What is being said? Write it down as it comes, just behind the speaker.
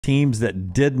Teams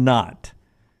that did not.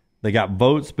 They got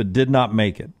votes but did not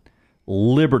make it.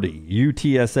 Liberty,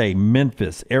 UTSA,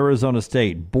 Memphis, Arizona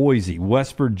State, Boise,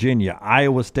 West Virginia,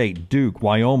 Iowa State, Duke,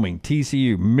 Wyoming,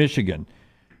 TCU, Michigan.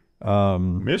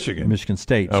 Michigan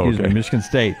State. Excuse me, Michigan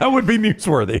State. That would be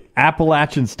newsworthy.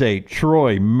 Appalachian State,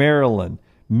 Troy, Maryland,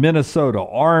 Minnesota,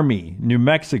 Army, New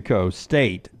Mexico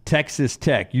State, Texas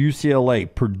Tech,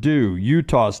 UCLA, Purdue,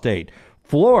 Utah State,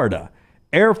 Florida,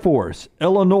 Air Force,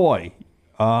 Illinois,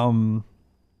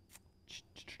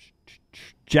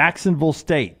 Jacksonville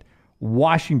State,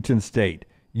 Washington State,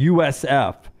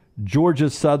 USF, Georgia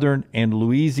Southern, and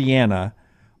Louisiana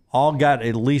all got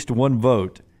at least one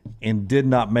vote and did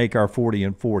not make our 40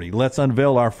 and 40. Let's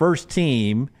unveil our first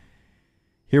team.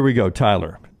 Here we go,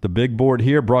 Tyler. The big board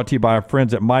here brought to you by our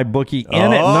friends at MyBookie.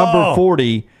 And at number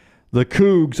 40, the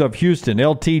Cougs of Houston.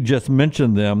 LT just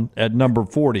mentioned them at number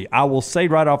 40. I will say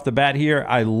right off the bat here,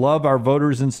 I love our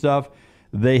voters and stuff.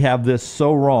 They have this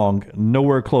so wrong,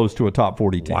 nowhere close to a top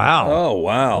 40 team. Wow. Oh,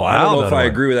 wow. I don't know if I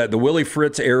agree with that. The Willie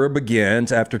Fritz era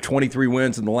begins after 23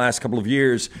 wins in the last couple of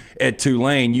years at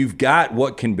Tulane. You've got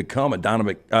what can become a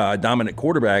dominant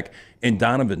quarterback in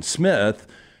Donovan Smith.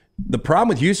 The problem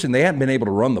with Houston, they haven't been able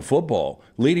to run the football.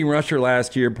 Leading rusher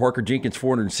last year, Parker Jenkins,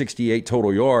 468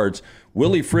 total yards.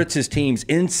 Willie Fritz's teams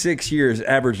in 6 years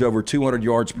averaged over 200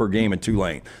 yards per game in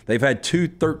Tulane. They've had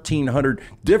different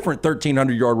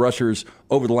 1,300-yard rushers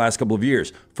over the last couple of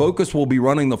years. Focus will be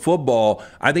running the football.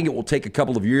 I think it will take a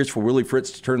couple of years for Willie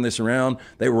Fritz to turn this around.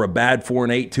 They were a bad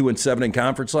 4-8, 2-7 in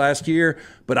conference last year.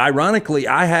 But ironically,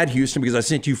 I had Houston because I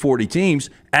sent you 40 teams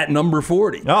at number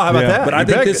 40. Oh, how about that? But I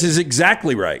think this is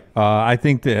exactly right. I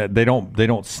think that they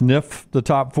don't sniff the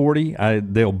top 40.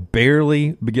 They'll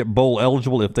barely get bowl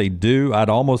eligible if they do. I'd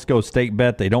almost go stake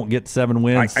bet they don't get 7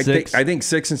 wins. I think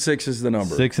 6-6 is the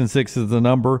number. 6-6 is the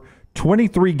number.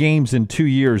 23 games in 2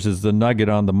 years is the nugget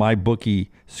on the MyBookie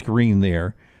screen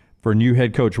there for new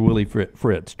head coach Willie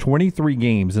Fritz. 23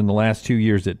 games in the last 2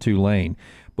 years at Tulane.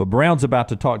 But Brown's about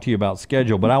to talk to you about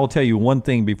schedule. But I will tell you one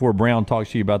thing before Brown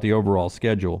talks to you about the overall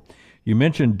schedule. You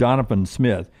mentioned Donovan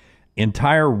Smith.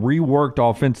 Entire reworked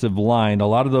offensive line, a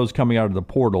lot of those coming out of the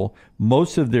portal.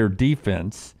 Most of their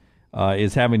defense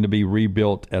is having to be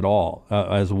rebuilt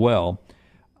as well.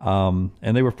 And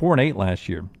they were 4-8 last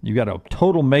year. You got a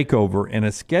total makeover and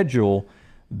a schedule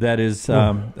that is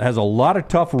has a lot of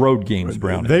tough road games,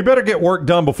 Brown. They better get work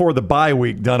done before the bye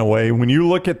week done away. When you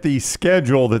look at the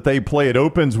schedule that they play, it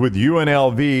opens with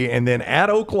UNLV, and then at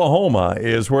Oklahoma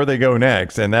is where they go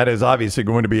next, and that is obviously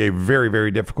going to be a very,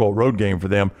 very difficult road game for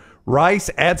them. Rice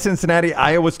at Cincinnati,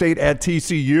 Iowa State at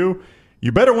TCU.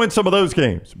 You better win some of those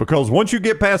games, because once you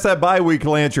get past that bye week,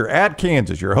 Lance, you're at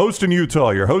Kansas, you're hosting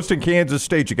Utah, you're hosting Kansas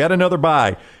State, you got another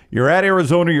bye, you're at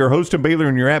Arizona, you're hosting Baylor,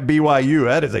 and you're at BYU.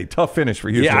 That is a tough finish for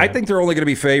Houston. Yeah, I think they're only going to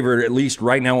be favored, at least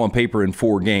right now on paper, in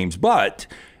 4 games. But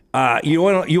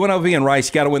UNLV and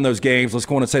Rice got to win those games. Let's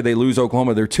go on and say they lose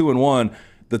Oklahoma. They're 2-1.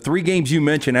 The 3 games you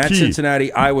mentioned, at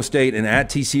Cincinnati, Iowa State, and at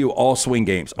TCU, all swing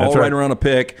games, all right around a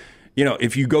pick. You know,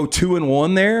 if you go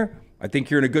 2-1 there, I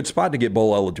think you're in a good spot to get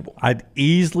bowl eligible. I'd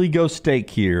easily go stake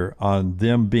here on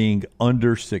them being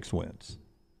under 6 wins.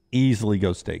 Easily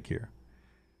go stake here.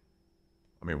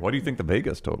 I mean, what do you think the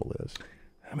Vegas total is?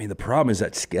 I mean, the problem is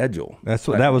that schedule. That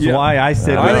was why I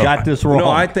said we got this wrong. No,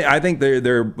 I think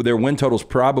their win total's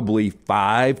probably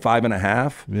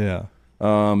 5.5. Yeah.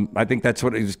 I think that's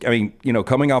what it is. I mean, you know,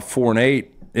 coming off 4-8,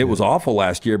 it was awful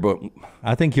last year, but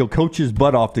I think he'll coach his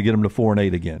butt off to get him to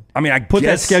 4-8 again. I mean, I put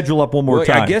that schedule up one more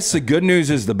time. I guess the good news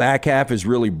is the back half is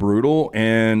really brutal,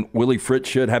 and Willie Fritz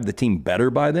should have the team better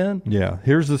by then. Yeah.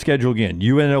 Here's the schedule again: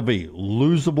 UNLV,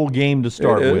 losable game to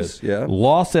start with. Yeah.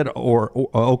 Loss at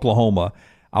Oklahoma.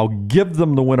 I'll give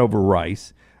them the win over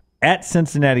Rice. At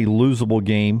Cincinnati, losable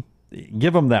game.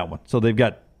 Give them that one. So they've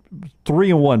got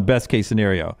 3-1 best case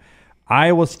scenario.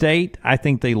 Iowa State, I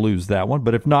think they lose that one,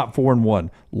 but if not, 4-1.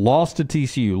 Lost to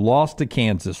TCU, lost to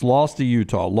Kansas, lost to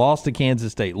Utah, lost to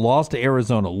Kansas State, lost to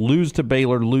Arizona, lose to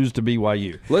Baylor, lose to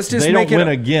BYU. Let's just they make don't it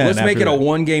win again. Let's make it a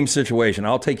one-game situation.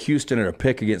 I'll take Houston at a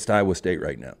pick against Iowa State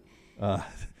right now.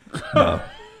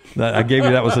 No, I gave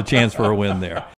you that was a chance for a win there.